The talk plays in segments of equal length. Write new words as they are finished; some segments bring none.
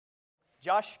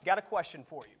Josh, got a question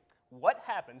for you. What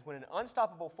happens when an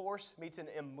unstoppable force meets an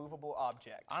immovable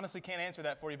object? Honestly, can't answer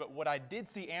that for you, but what I did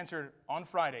see answered on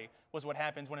Friday was what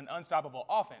happens when an unstoppable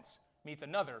offense meets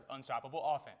another unstoppable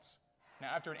offense. Now,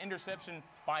 after an interception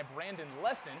by Brandon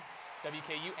Leston,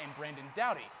 WKU and Brandon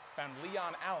Dowdy found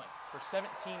Leon Allen for 17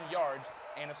 yards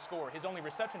and a score. His only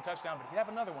reception touchdown, but he'd have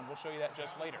another one. We'll show you that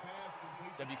just later.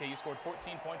 WKU scored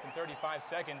 14 points in 35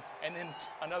 seconds, and then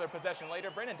another possession later.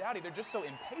 Brandon Dowdy, they're just so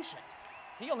impatient.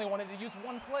 He only wanted to use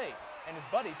one play, and his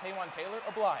buddy, Taywon Taylor,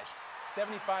 obliged.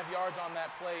 75 yards on that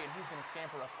play, and he's going to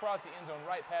scamper across the end zone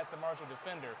right past the Marshall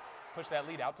defender, push that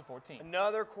lead out to 14.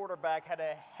 Another quarterback had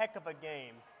a heck of a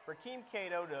game. Rakeem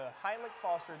Cato to Hylick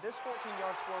Foster. This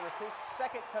 14-yard score was his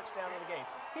second touchdown of the game.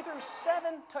 He threw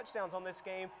 7 touchdowns on this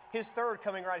game, his third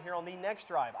coming right here on the next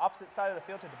drive. Opposite side of the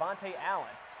field to Devontae Allen.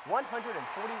 141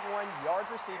 yards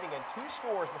receiving and 2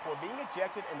 scores before being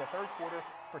ejected in the third quarter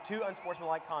for 2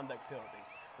 unsportsmanlike conduct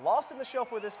penalties. Lost in the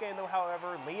shuffle of this game, though,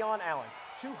 however, Leon Allen,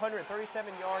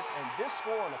 237 yards, and this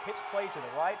score on a pitch play to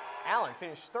the right. Allen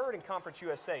finished third in Conference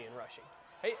USA in rushing.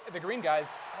 Hey, the Green guys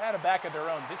had a back of their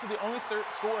own. This is the only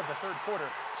score of the third quarter.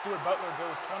 Stuart Butler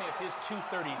goes 20 of his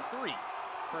 233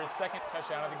 for his second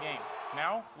touchdown of the game.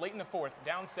 Now, late in the fourth,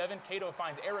 down 7, Cato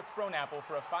finds Eric Frohnapple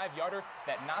for a 5-yarder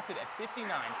that knots it at 59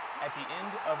 at the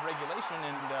end of regulation,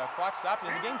 and the clock stopped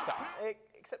and the game stopped.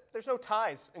 Except there's no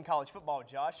ties in college football,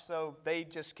 Josh, so they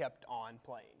just kept on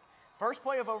playing. First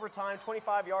play of overtime,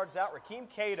 25 yards out, Rakeem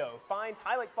Cato finds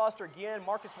Hylick Foster again.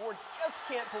 Marcus Ward just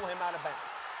can't pull him out of bounds.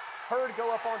 Herd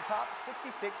go up on top,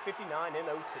 66-59 in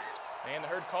OT. And the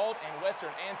Herd called, and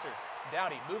Western answered.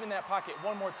 Dowdy moving that pocket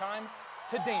one more time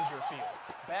to Dangerfield.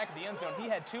 Back at the end zone, he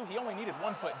had 2. He only needed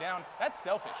 1 foot down. That's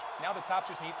selfish. Now the Tops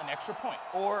just need an extra point.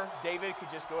 Or David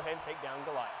could just go ahead and take down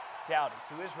Goliath. Dowdy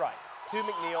to his right, to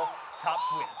McNeil, Tops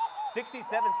win.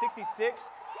 67-66,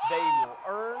 they will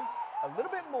earn a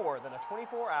little bit more than a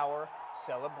 24-hour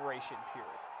celebration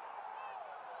period.